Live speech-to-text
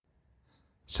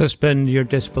Suspend your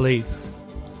disbelief,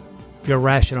 your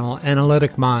rational,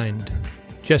 analytic mind,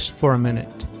 just for a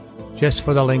minute, just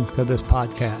for the length of this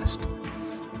podcast.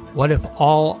 What if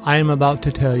all I am about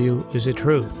to tell you is the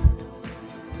truth?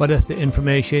 What if the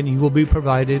information you will be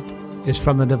provided is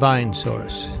from a divine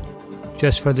source?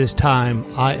 Just for this time,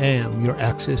 I am your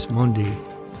Axis Mundi.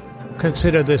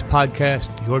 Consider this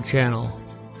podcast your channel,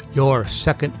 your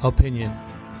second opinion.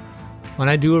 When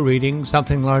I do a reading,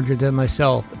 something larger than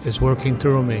myself is working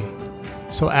through me.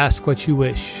 So ask what you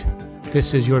wish.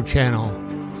 This is your channel,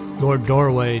 your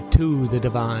doorway to the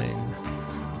divine.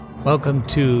 Welcome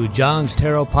to John's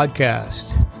Tarot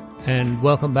Podcast, and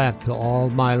welcome back to all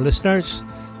my listeners,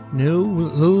 new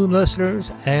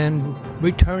listeners, and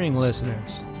returning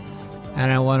listeners.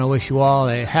 And I want to wish you all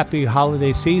a happy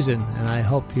holiday season, and I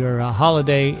hope your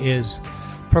holiday is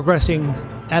progressing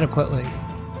adequately.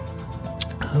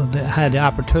 I had the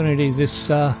opportunity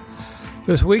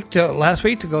last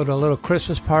week to go to a little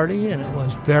Christmas party, and it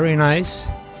was very nice.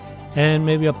 And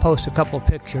maybe I'll post a couple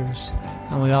pictures.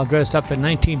 And we all dressed up in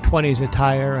 1920s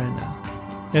attire, and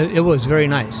it was very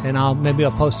nice. And I'll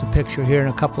post a picture here in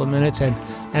a couple of minutes and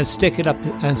stick it up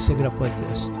with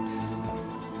this.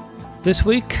 This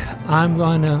week, I'm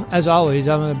going to, as always,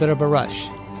 I'm in a bit of a rush.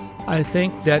 I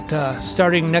think that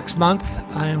starting next month,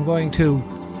 I am going to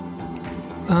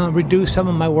reduce some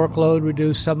of my workload,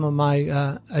 reduce some of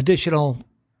my additional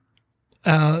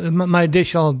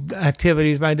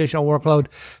activities, my additional workload,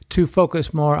 to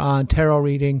focus more on tarot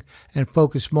reading and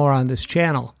focus more on this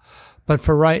channel. But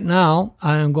for right now,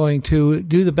 I am going to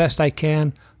do the best I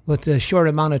can with the short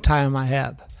amount of time I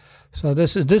have. So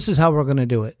this is how we're going to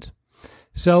do it.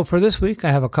 So for this week,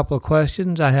 I have a couple of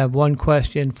questions. I have one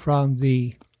question from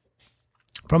a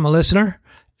listener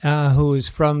who's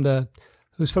from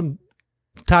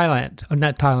Thailand, or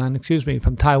not Thailand, excuse me,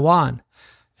 from Taiwan.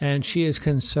 And she is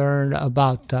concerned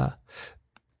about the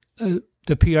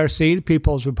PRC, the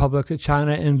People's Republic of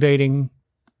China, invading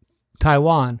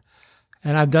Taiwan.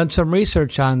 And I've done some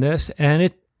research on this,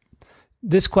 and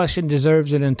this question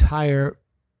deserves an entire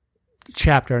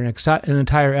chapter, an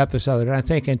entire episode. And I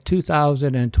think in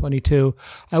 2022,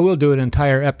 I will do an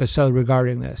entire episode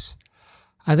regarding this.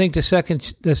 I think the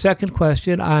second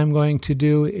question I'm going to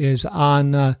do is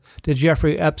on the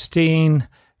Jeffrey Epstein,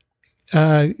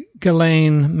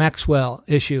 Ghislaine Maxwell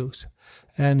issues,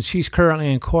 and she's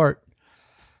currently in court.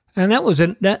 And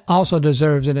that also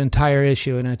deserves an entire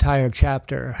issue, an entire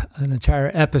chapter, an entire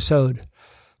episode,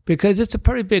 because it's a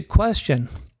pretty big question.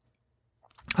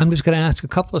 I'm just going to ask a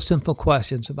couple of simple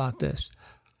questions about this.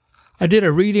 I did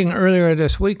a reading earlier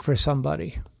this week for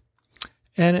somebody,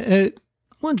 and it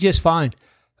went just fine.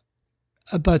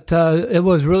 But it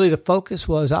was really, the focus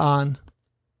was on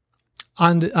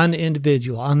the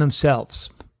individual, on themselves.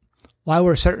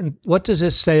 What does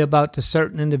this say about the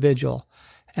certain individual?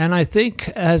 And I think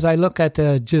as I look at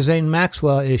the Ghislaine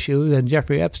Maxwell issue, the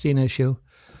Jeffrey Epstein issue,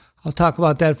 I'll talk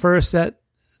about that first. That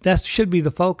should be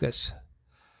the focus.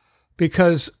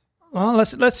 Because, well,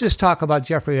 let's just talk about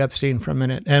Jeffrey Epstein for a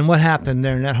minute and what happened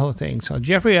there in that whole thing. So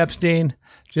Jeffrey Epstein,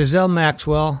 Ghislaine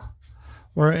Maxwell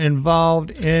were involved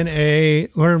and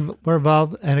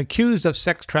accused of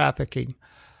sex trafficking,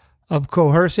 of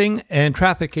coercing and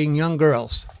trafficking young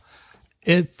girls.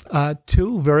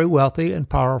 Two very wealthy and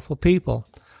powerful people.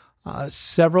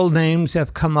 Several names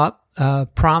have come up,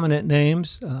 prominent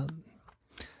names,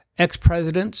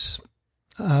 ex-presidents,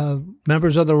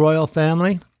 members of the royal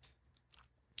family,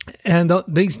 and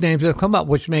these names have come up,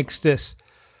 which makes this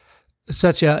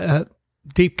such a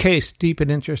deep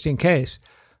and interesting case.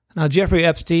 Now, Jeffrey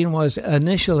Epstein was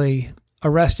initially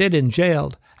arrested and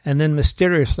jailed, and then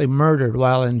mysteriously murdered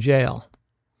while in jail.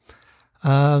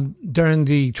 During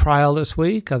the trial this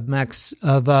week of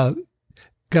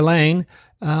Ghislaine,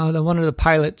 one of the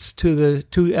pilots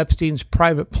to Epstein's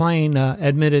private plane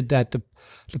admitted that the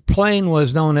plane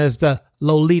was known as the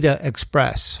Lolita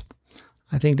Express.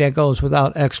 I think that goes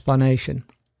without explanation.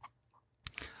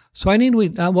 So we're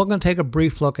going to take a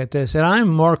brief look at this, and I'm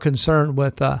more concerned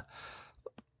with.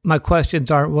 My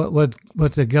questions are with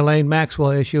the Ghislaine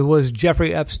Maxwell issue. Was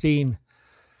Jeffrey Epstein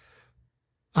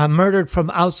murdered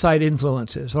from outside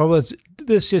influences, or was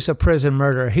this just a prison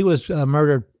murder? He was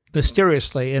murdered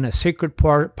mysteriously in a secret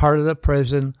part of the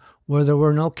prison where there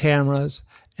were no cameras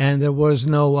and there was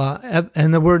no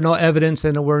evidence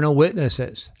and there were no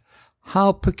witnesses.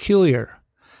 How peculiar!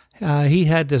 He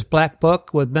had this black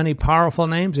book with many powerful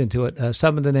names into it.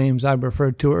 Some of the names I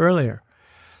referred to earlier.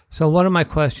 So one of my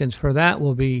questions for that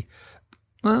will be,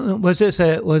 was this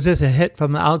a hit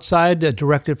from the outside,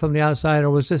 directed from the outside, or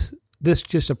was this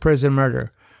just a prison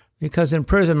murder? Because in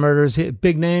prison, murder is a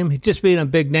big name. Just being a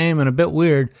big name and a bit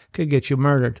weird could get you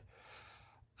murdered.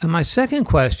 And my second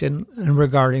question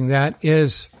regarding that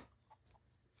is,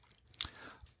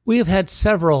 we have had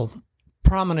several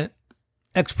prominent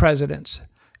ex-presidents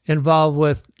involved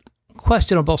with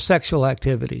questionable sexual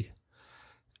activity.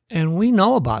 And we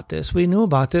know about this. We knew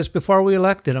about this before we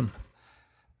elected them.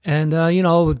 And,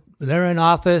 they're in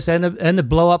office and the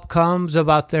blow-up comes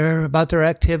about their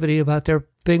activity, about their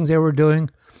things they were doing.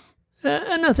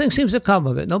 And nothing seems to come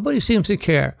of it. Nobody seems to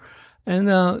care.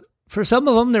 And for some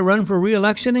of them, they run for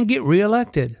re-election and get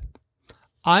re-elected.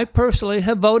 I personally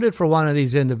have voted for one of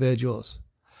these individuals.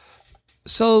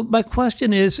 So my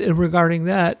question is regarding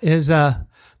that is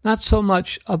not so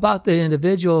much about the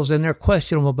individuals and their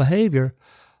questionable behavior,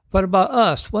 but about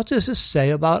us. What does this say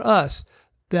about us?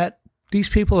 That these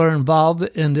people are involved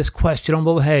in this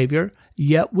questionable behavior,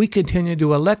 yet we continue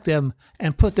to elect them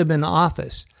and put them in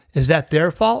office. Is that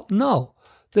their fault? No.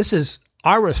 This is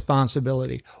our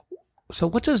responsibility. So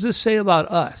what does this say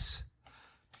about us?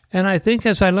 And I think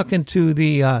as I look into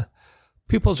the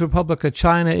People's Republic of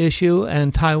China issue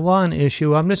and Taiwan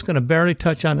issue, I'm just going to barely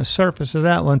touch on the surface of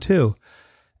that one too.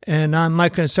 And my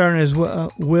concern is,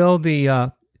 will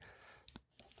the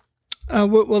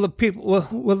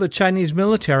Chinese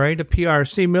military, the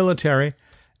PRC military,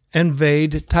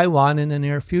 invade Taiwan in the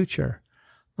near future?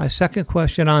 My second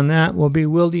question on that will be,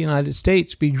 will the United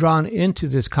States be drawn into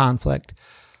this conflict?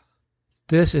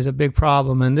 This is a big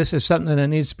problem, and this is something that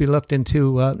needs to be looked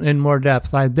into in more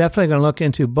depth. I'm definitely going to look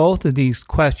into both of these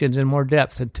questions in more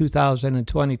depth in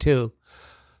 2022.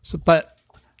 But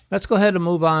let's go ahead and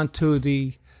move on to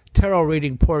the tarot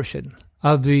reading portion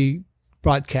of the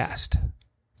broadcast.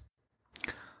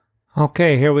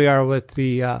 Okay, here we are with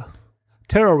the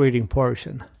tarot reading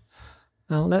portion.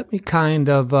 Now let me kind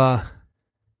of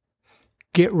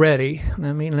get ready.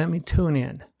 Let me tune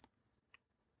in.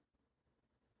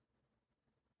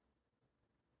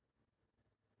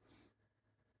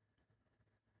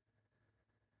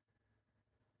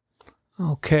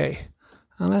 Okay,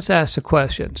 now let's ask the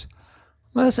questions.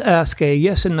 Let's ask a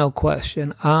yes and no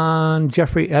question on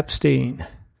Jeffrey Epstein.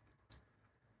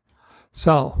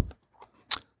 So,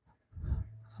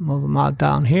 move them out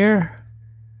down here.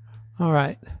 All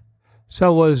right.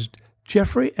 So was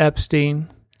Jeffrey Epstein's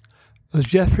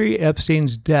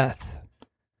death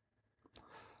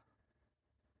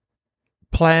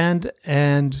planned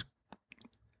and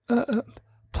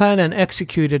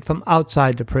executed from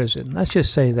outside the prison? Let's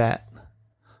just say that.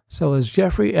 So was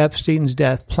Jeffrey Epstein's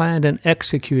death planned and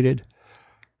executed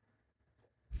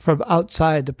from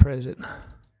outside the prison?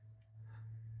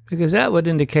 Because that would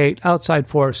indicate outside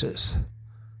forces.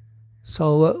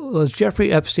 So was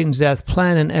Jeffrey Epstein's death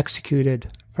planned and executed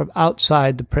from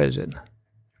outside the prison?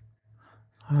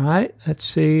 All right, let's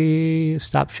see.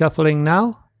 Stop shuffling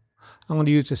now. I'm going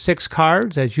to use the 6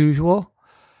 cards as usual.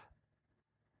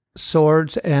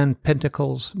 Swords and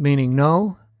Pentacles meaning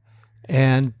no.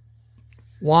 And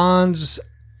Wands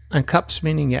and Cups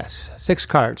meaning yes. 6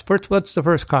 cards. First, what's the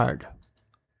first card?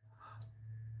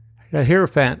 The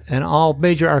Hierophant, and all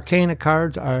major arcana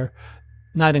cards are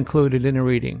not included in the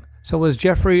reading. So was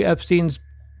Jeffrey Epstein's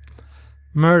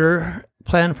murder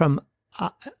planned from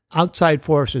outside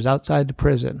forces, outside the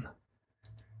prison?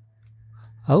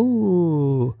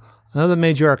 Oh, another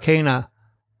major arcana.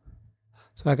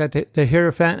 So I got the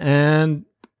Hierophant and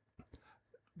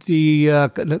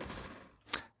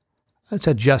that's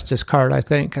a Justice card, I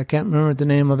think. I can't remember the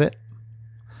name of it.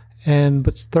 And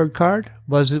what's the third card?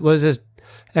 Was it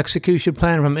execution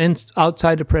plan from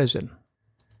outside the prison?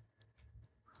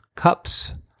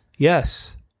 Cups,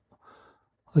 yes.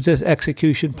 Was this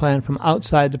execution plan from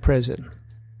outside the prison?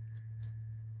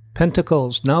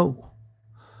 Pentacles, no.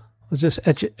 Was this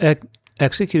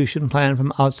execution plan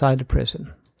from outside the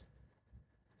prison?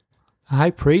 The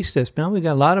High Priestess, man, we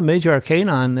got a lot of major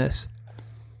arcana on this.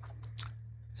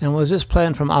 And was this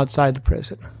planned from outside the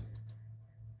prison?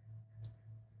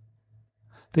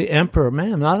 The Emperor,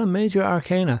 man, not a major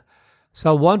arcana.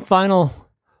 So one final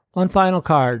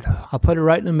card. I'll put it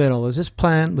right in the middle. Was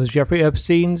Jeffrey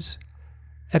Epstein's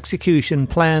execution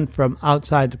planned from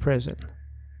outside the prison?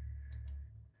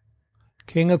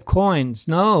 King of Coins,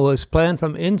 no, it was planned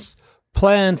from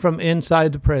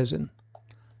inside the prison.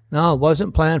 No, it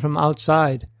wasn't planned from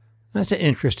outside. That's an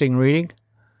interesting reading.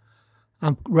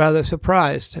 I'm rather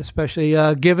surprised, especially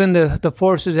given the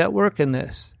forces at work in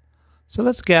this. So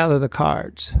let's gather the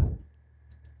cards.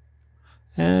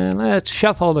 And let's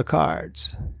shuffle the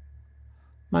cards.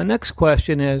 My next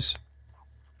question has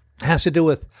to do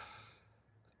with,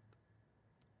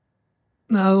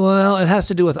 it has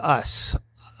to do with us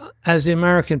as the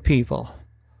American people.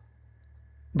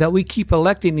 that we keep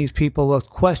electing these people with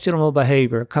questionable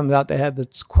behavior. It comes out they have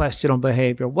this questionable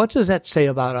behavior. What does that say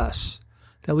about us?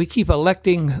 That we keep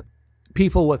electing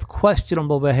people with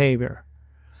questionable behavior.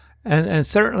 And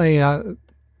certainly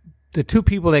the two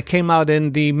people that came out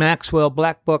in the Maxwell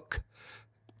Black Book,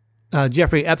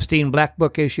 Jeffrey Epstein Black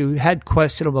Book issue, had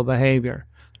questionable behavior.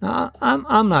 Now,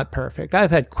 I'm not perfect.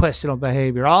 I've had questionable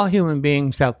behavior. All human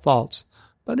beings have faults,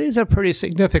 but these are pretty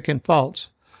significant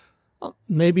faults.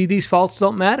 Maybe these faults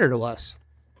don't matter to us.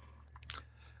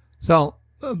 So,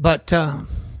 but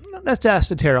let's ask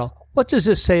the tarot, what does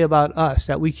this say about us,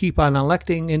 that we keep on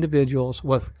electing individuals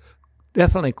with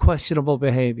definitely questionable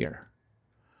behavior?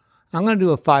 I'm going to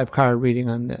do a 5-card reading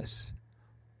on this.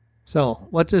 So,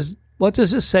 what does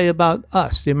this say about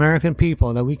us, the American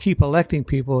people, that we keep electing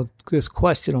people with this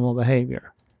questionable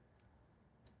behavior?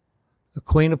 The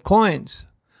Queen of Coins.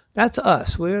 That's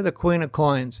us. We're the Queen of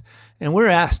Coins. And we're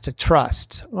asked to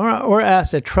trust. We're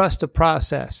asked to trust the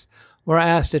process. We're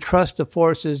asked to trust the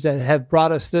forces that have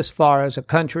brought us this far as a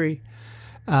country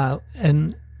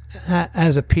and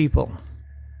as a people.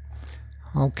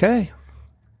 Okay,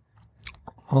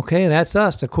 that's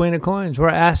us, the Queen of Coins. We're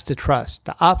asked to trust.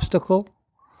 The obstacle,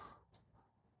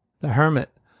 the Hermit.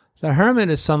 The Hermit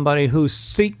is somebody who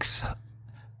seeks,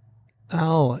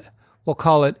 we'll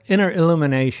call it inner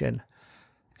illumination.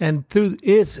 And through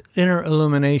its inner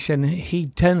illumination, he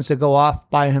tends to go off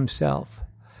by himself.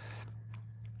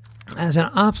 As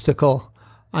an obstacle,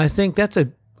 I think that's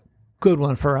a good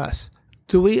one for us.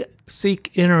 Do we seek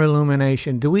inner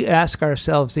illumination? Do we ask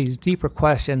ourselves these deeper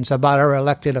questions about our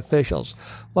elected officials?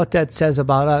 What that says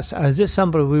about us? Is this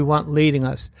somebody we want leading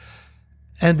us?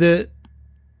 And the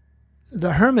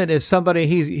Hermit is somebody,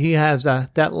 he has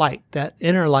that light, that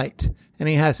inner light, and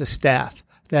he has a staff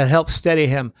that helps steady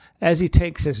him as he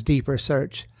takes his deeper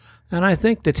search. And I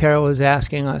think the tarot is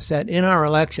asking us that in our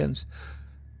elections,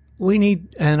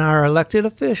 and our elected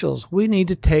officials, we need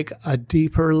to take a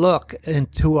deeper look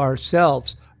into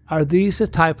ourselves. Are these the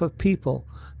type of people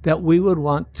that we would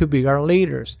want to be our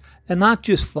leaders? And not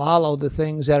just follow the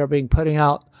things that are being put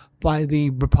out by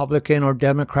the Republican or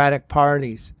Democratic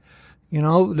parties. You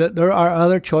know, there are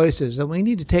other choices, and we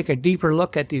need to take a deeper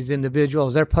look at these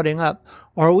individuals they're putting up.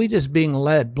 Or are we just being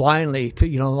led blindly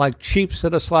to, like sheep to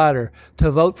the slaughter,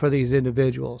 to vote for these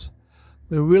individuals?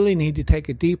 We really need to take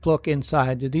a deep look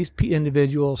inside. Do these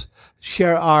individuals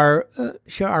share our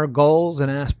goals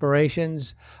and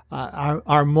aspirations,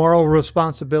 our moral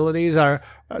responsibilities, our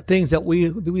things that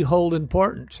we hold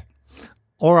important?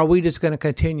 Or are we just going to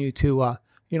continue to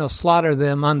slaughter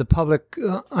them on the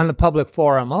public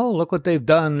forum? Oh, look what they've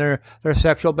done. Their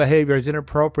sexual behavior is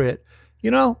inappropriate.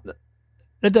 It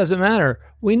doesn't matter.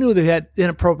 We knew they had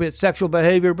inappropriate sexual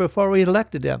behavior before we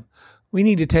elected them. We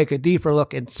need to take a deeper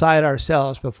look inside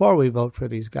ourselves before we vote for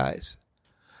these guys.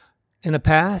 In the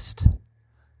past,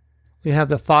 we have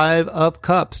the 5 of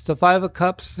Cups. The 5 of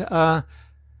Cups,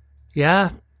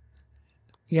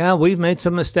 we've made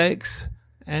some mistakes,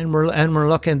 and we're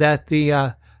looking at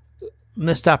the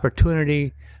missed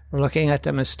opportunity. We're looking at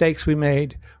the mistakes we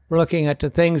made. We're looking at the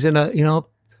things and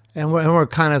we're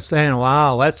kind of saying,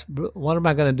 wow, what am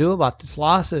I going to do about these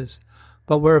losses?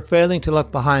 But we're failing to look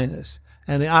behind us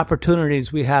and the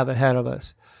opportunities we have ahead of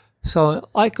us. So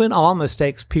like in all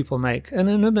mistakes people make, and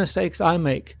in the mistakes I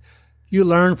make, you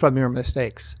learn from your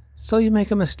mistakes. So you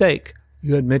make a mistake.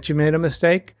 You admit you made a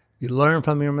mistake, you learn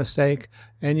from your mistake,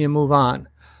 and you move on.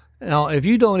 Now, if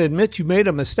you don't admit you made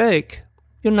a mistake,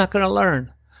 you're not going to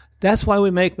learn. That's why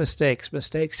we make mistakes.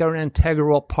 Mistakes are an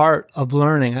integral part of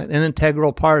learning, an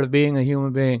integral part of being a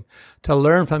human being, to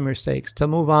learn from mistakes, to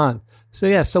move on.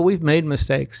 So we've made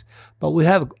mistakes, but we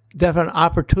have different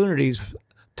opportunities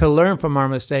to learn from our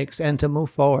mistakes and to move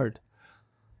forward.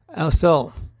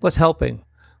 So, what's helping?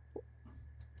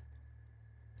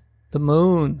 The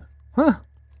moon. The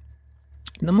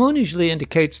moon usually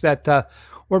indicates that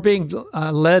we're being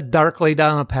led darkly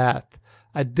down a path,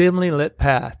 a dimly lit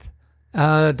path.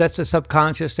 That's the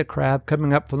subconscious, the crab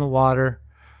coming up from the water.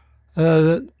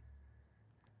 And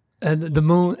the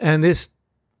moon, and this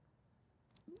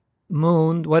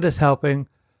moon, what is helping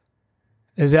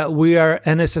is that we are,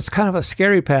 and it's kind of a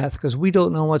scary path because we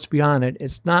don't know what's beyond it.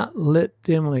 It's not lit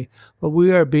dimly, but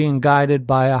we are being guided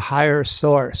by a higher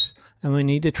source, and we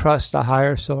need to trust the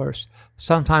higher source.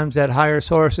 Sometimes that higher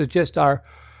source is just our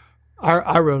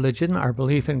religion, our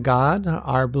belief in God,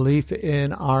 our belief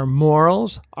in our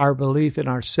morals, our belief in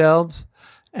ourselves.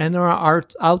 And there are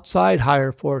outside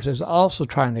higher forces also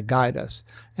trying to guide us.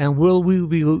 And will we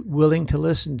be willing to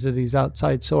listen to these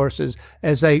outside sources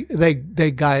as they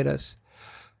guide us?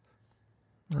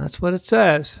 That's what it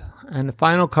says. And the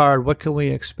final card, what can we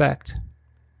expect?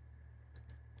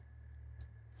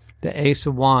 the Ace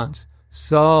of Wands.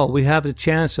 So we have the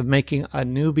chance of making a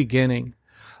new beginning,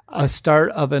 a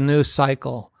start of a new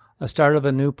cycle, a start of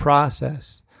a new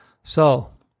process. So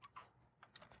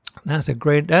that's a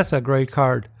great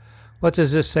card. What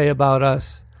does this say about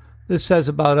us? This says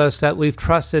about us that we've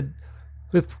trusted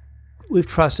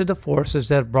the forces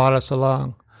that have brought us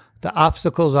along. The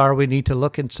obstacles are we need to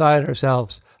look inside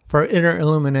ourselves for inner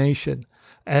illumination.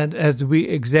 And as we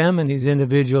examine these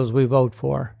individuals we vote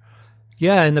for,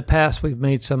 yeah, in the past we've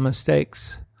made some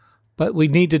mistakes, but we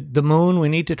need to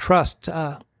trust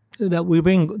that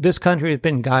this country has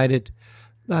been guided,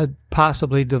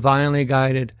 possibly divinely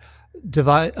guided,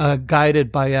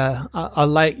 guided by a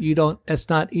light it's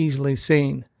not easily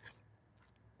seen.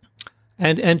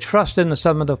 And trust in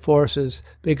some of the forces,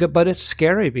 but it's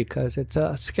scary because it's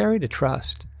scary to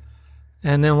trust.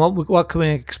 And then what can we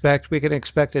expect? We can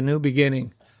expect a new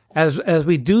beginning. As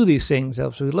we do these things,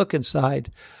 as we look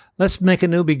inside, let's make a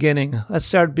new beginning. Let's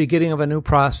start the beginning of a new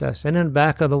process. And in the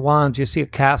back of the wands, you see a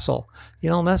castle.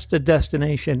 That's the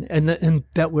destination and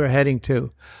that we're heading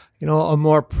to. A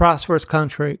more prosperous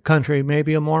country,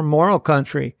 maybe a more moral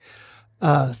country.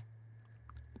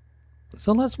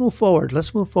 So let's move forward.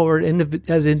 Let's move forward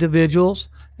as individuals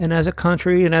and as a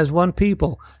country and as one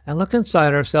people, and look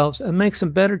inside ourselves and make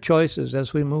some better choices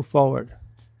as we move forward.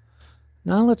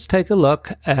 Now let's take a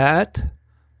look at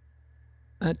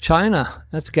China.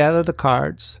 Let's gather the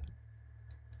cards.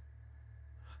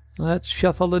 Let's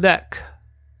shuffle the deck.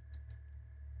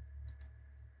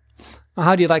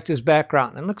 How do you like this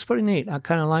background? It looks pretty neat. I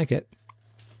kind of like it.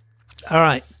 All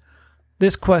right.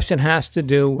 This question has to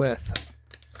do with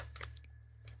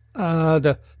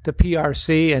the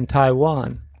PRC and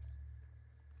Taiwan.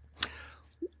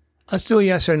 Let's do a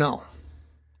yes or no.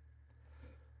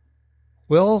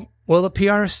 Will the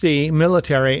PRC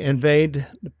military invade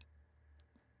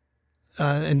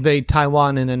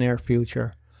Taiwan in the near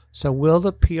future? So will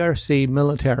the PRC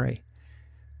military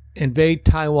invade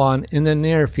Taiwan in the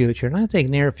near future? And I think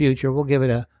near future, we'll give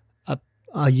it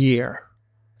a year.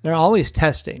 They're always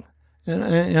testing.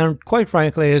 And quite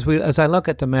frankly, as I look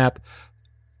at the map,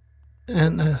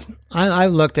 and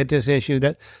I've looked at this issue,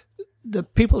 that the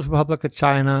People's Republic of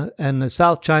China and the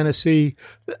South China Sea,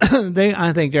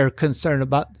 I think they're concerned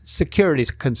about security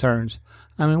concerns.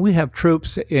 I mean, we have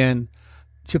troops in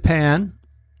Japan.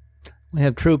 We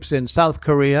have troops in South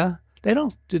Korea.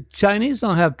 The Chinese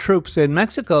don't have troops in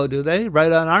Mexico, do they?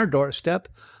 Right on our doorstep.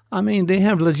 I mean, they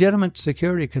have legitimate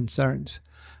security concerns.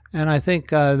 And I think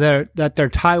that they're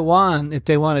Taiwan, if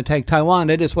they want to take Taiwan,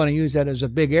 they just want to use that as a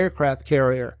big aircraft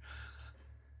carrier.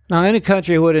 Now, any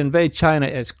country who would invade China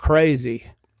is crazy.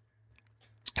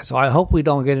 So I hope we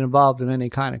don't get involved in any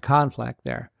kind of conflict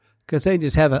there, because they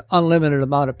just have an unlimited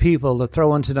amount of people to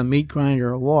throw into the meat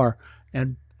grinder of war.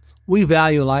 And we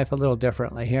value life a little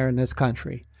differently here in this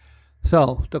country.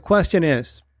 So the question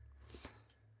is,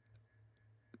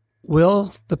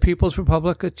 will the People's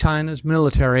Republic of China's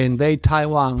military invade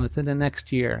Taiwan within the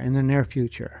next year, in the near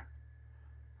future?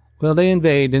 Will they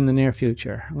invade in the near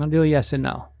future? I'm going to do a yes and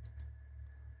no.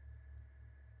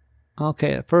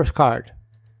 Okay, the first card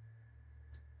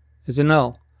is a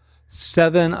no.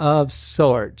 7 of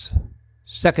Swords.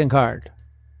 Second card,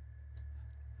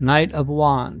 Knight of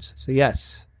Wands. So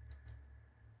yes.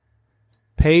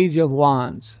 Page of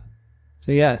Wands.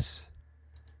 So yes.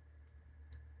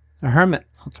 The Hermit.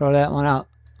 I'll throw that one out.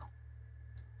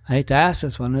 I hate to ask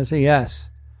this one. It's a yes.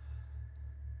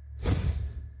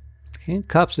 King of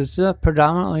Cups is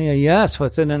predominantly a yes.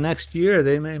 Within the next year,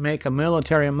 they may make a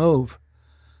military move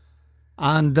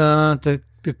on the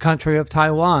country of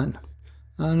Taiwan.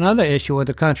 Another issue with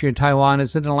the country of Taiwan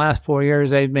is in the last 4 years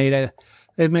they made a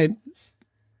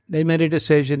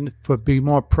decision to be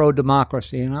more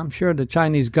pro-democracy, and I'm sure the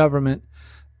Chinese government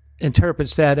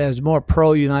interprets that as more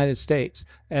pro-United States,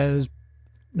 as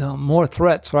more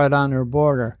threats right on their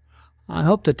border. I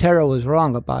hope the tarot was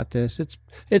wrong about this.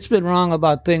 It's been wrong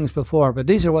about things before, but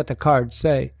these are what the cards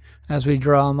say as we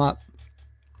draw them up.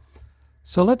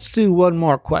 So let's do one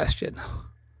more question.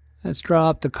 Let's draw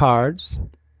up the cards.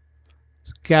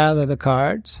 Let's gather the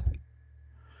cards.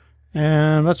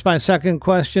 And what's my second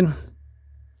question?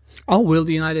 Oh, will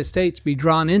the United States be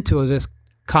drawn into this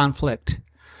conflict?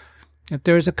 If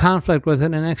there is a conflict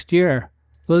within the next year,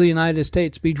 will the United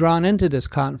States be drawn into this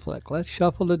conflict? Let's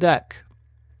shuffle the deck.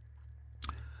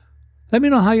 Let me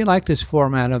know how you like this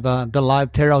format of the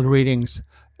live tarot readings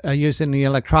using the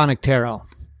electronic tarot.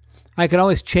 I can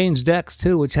always change decks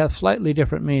too, which have slightly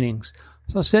different meanings.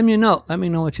 So send me a note. Let me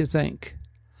know what you think.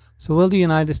 So will the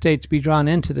United States be drawn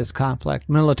into this conflict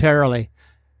militarily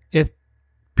if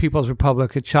People's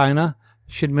Republic of China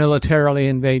should militarily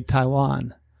invade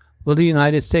Taiwan? Will the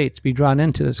United States be drawn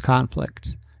into this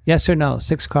conflict? Yes or no?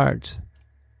 6 cards.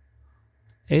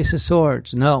 Ace of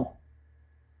Swords, no.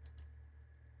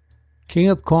 King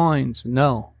of Coins,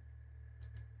 no.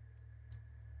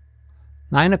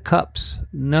 9 of Cups,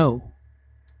 no.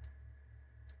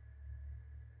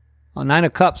 Oh, 9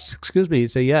 of Cups,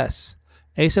 is a yes.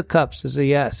 Ace of Cups is a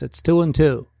yes. It's 2 and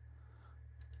 2.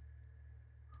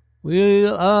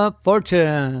 Wheel of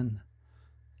Fortune.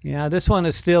 Yeah, this one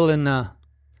is still in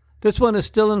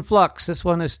flux. This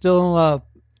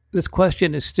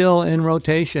question is still in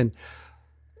rotation.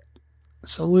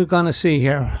 So we're going to see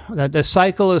here that the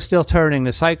cycle is still turning.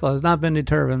 The cycle has not been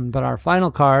determined, but our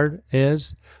final card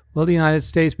is, will the United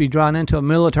States be drawn into a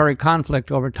military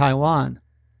conflict over Taiwan?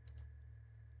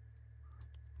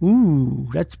 Ooh,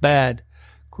 that's bad.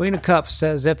 Queen of Cups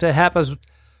says if it happens,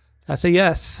 that's a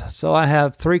yes. So I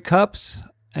have 3 cups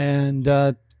and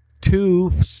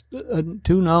two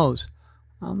no's.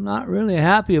 I'm not really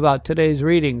happy about today's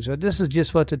readings, but this is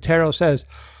just what the tarot says.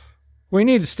 We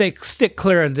need to stick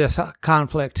clear of this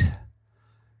conflict.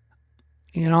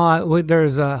 You know,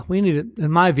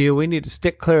 in my view, we need to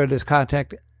stick clear of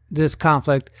this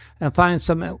conflict and find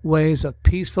some ways of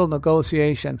peaceful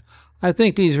negotiation. I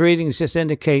think these readings just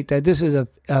indicate that this is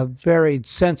a very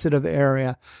sensitive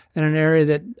area and an area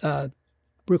that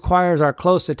requires our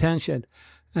close attention.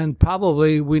 And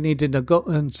probably we need to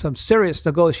in some serious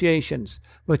negotiations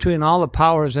between all the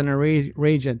powers in the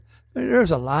region.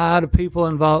 There's a lot of people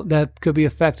involved that could be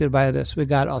affected by this. We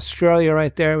got Australia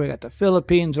right there. We got the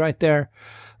Philippines right there.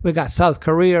 We got South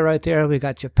Korea right there. We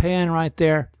got Japan right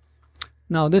there.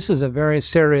 No, this is a very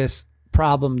serious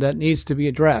problem that needs to be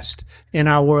addressed in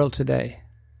our world today.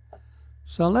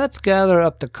 So let's gather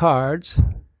up the cards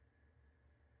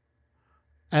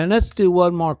and let's do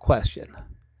one more question.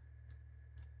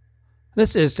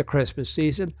 This is the Christmas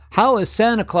season. How is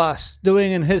Santa Claus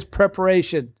doing in his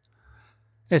preparation?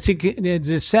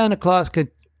 Is Santa Claus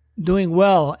doing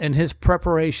well in his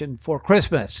preparation for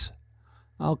Christmas?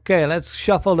 Okay, let's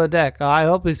shuffle the deck. I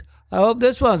hope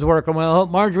this one's working well. I hope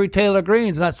Marjorie Taylor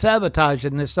Greene's not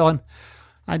sabotaging this one.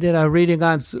 I did a reading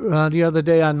on the other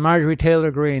day on Marjorie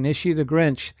Taylor Greene. Is she the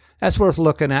Grinch? That's worth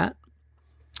looking at.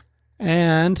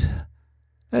 And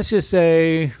let's just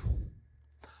say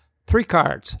 3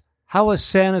 cards. How is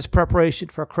Santa's preparation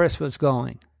for Christmas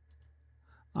going?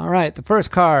 All right, the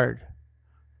first card.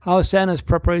 How is Santa's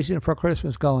preparation for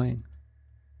Christmas going?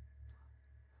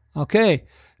 Okay,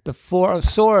 the 4 of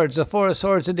Swords. The 4 of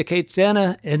Swords indicates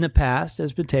Santa in the past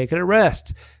has been taking a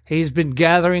rest. He's been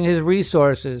gathering his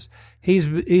resources. He's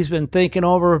been thinking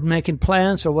over, making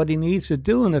plans for what he needs to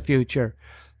do in the future.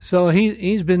 So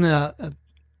he's been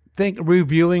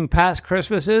reviewing past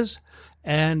Christmases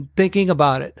and thinking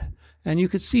about it. And you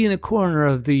could see in the corner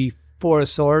of the 4 of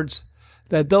Swords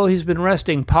that though he's been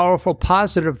resting, powerful,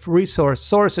 positive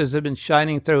sources have been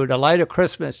shining through. The light of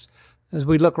Christmas, as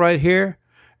we look right here,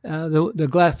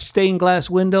 the stained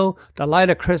glass window, the light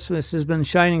of Christmas has been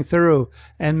shining through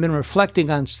and been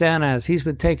reflecting on Santa as he's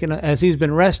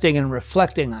been resting and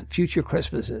reflecting on future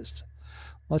Christmases.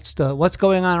 What's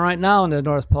going on right now in the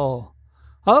North Pole?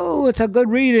 Oh, it's a good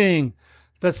reading.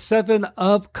 The 7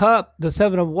 of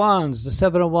Wands. The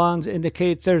 7 of Wands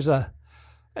indicates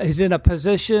he's in a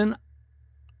position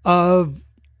of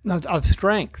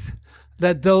strength.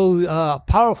 That though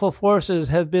powerful forces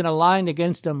have been aligned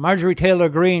against him, Marjorie Taylor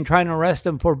Greene trying to arrest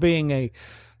him for being a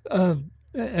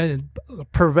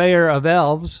purveyor of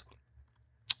elves,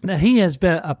 that he has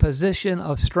been a position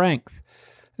of strength,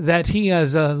 that he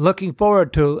is looking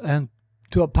forward to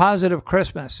a positive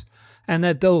Christmas, and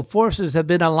that though forces have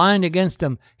been aligned against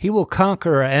him, he will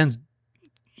conquer and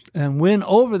win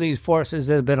over these forces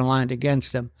that have been aligned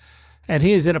against him. And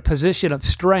he is in a position of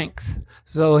strength.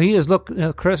 So he is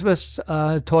Christmas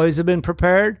toys have been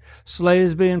prepared, sleigh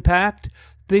is being packed.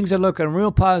 Things are looking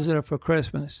real positive for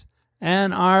Christmas.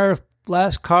 And our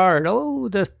last card,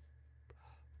 what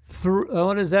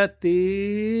is that?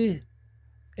 The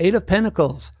 8 of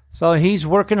Pentacles. So he's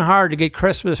working hard to get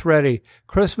Christmas ready.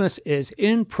 Christmas is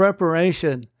in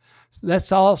preparation.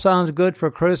 That all sounds good for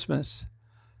Christmas.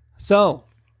 So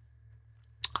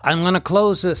I'm going to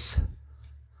close this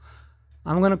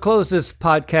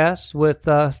podcast with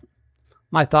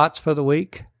my thoughts for the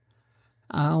week.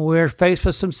 We're faced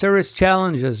with some serious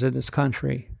challenges in this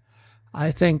country.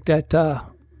 I think that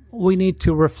we need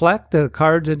to reflect, the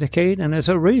cards indicate, and it's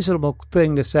a reasonable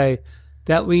thing to say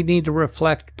that we need to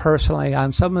reflect personally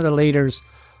on some of the leaders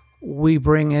we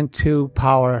bring into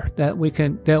power that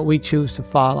we choose to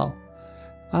follow.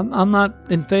 I'm not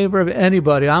in favor of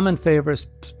anybody. I'm in favor of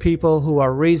people who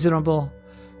are reasonable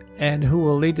and who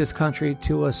will lead this country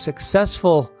to a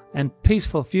successful and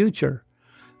peaceful future,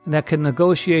 and that can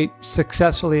negotiate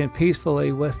successfully and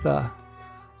peacefully with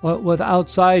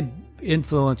outside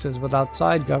influences, with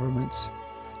outside governments,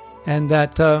 and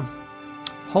that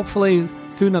hopefully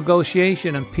through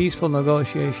negotiation and peaceful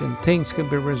negotiation, things can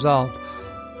be resolved.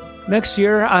 Next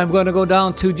year, I'm going to go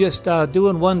down to just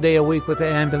doing 1 day a week with the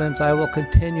ambulance. I will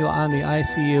continue on the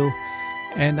ICU,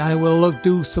 and I will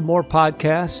do some more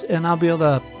podcasts, and I'll be able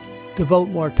to devote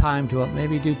more time to it.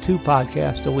 Maybe do 2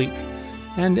 podcasts a week,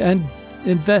 and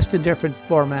invest in different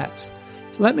formats.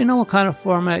 Let me know what kind of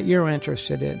format you're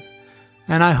interested in.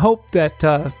 And I hope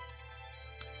that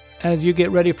as you get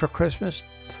ready for Christmas,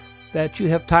 that you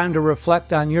have time to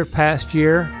reflect on your past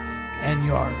year and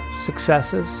your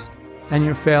successes and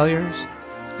your failures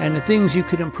and the things you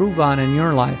could improve on in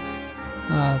your life,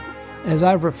 as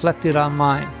I've reflected on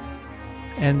mine.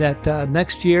 And that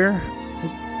next year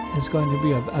is going to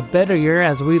be a better year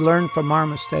as we learn from our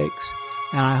mistakes.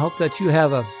 And I hope that you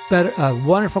have a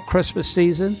wonderful Christmas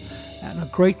season and a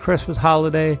great Christmas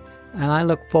holiday. And I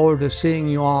look forward to seeing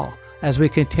you all as we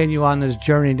continue on this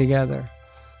journey together.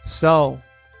 So,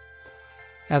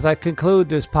 as I conclude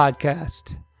this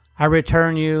podcast, I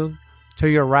return you to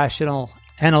your rational,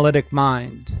 analytic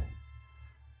mind.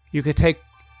 You could take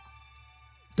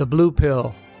the blue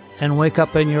pill and wake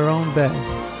up in your own bed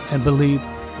and believe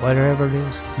whatever it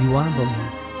is you want to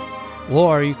believe.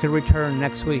 Or you could return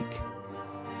next week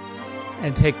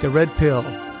and take the red pill,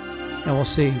 and we'll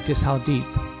see just how deep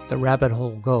the rabbit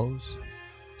hole goes.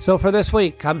 So for this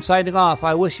week, I'm signing off.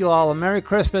 I wish you all a Merry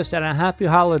Christmas and a Happy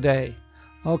Holiday.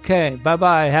 Okay,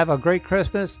 bye-bye. Have a great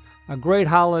Christmas, a great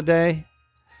holiday,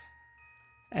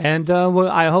 and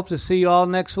I hope to see you all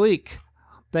next week.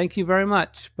 Thank you very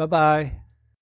much. Bye-bye.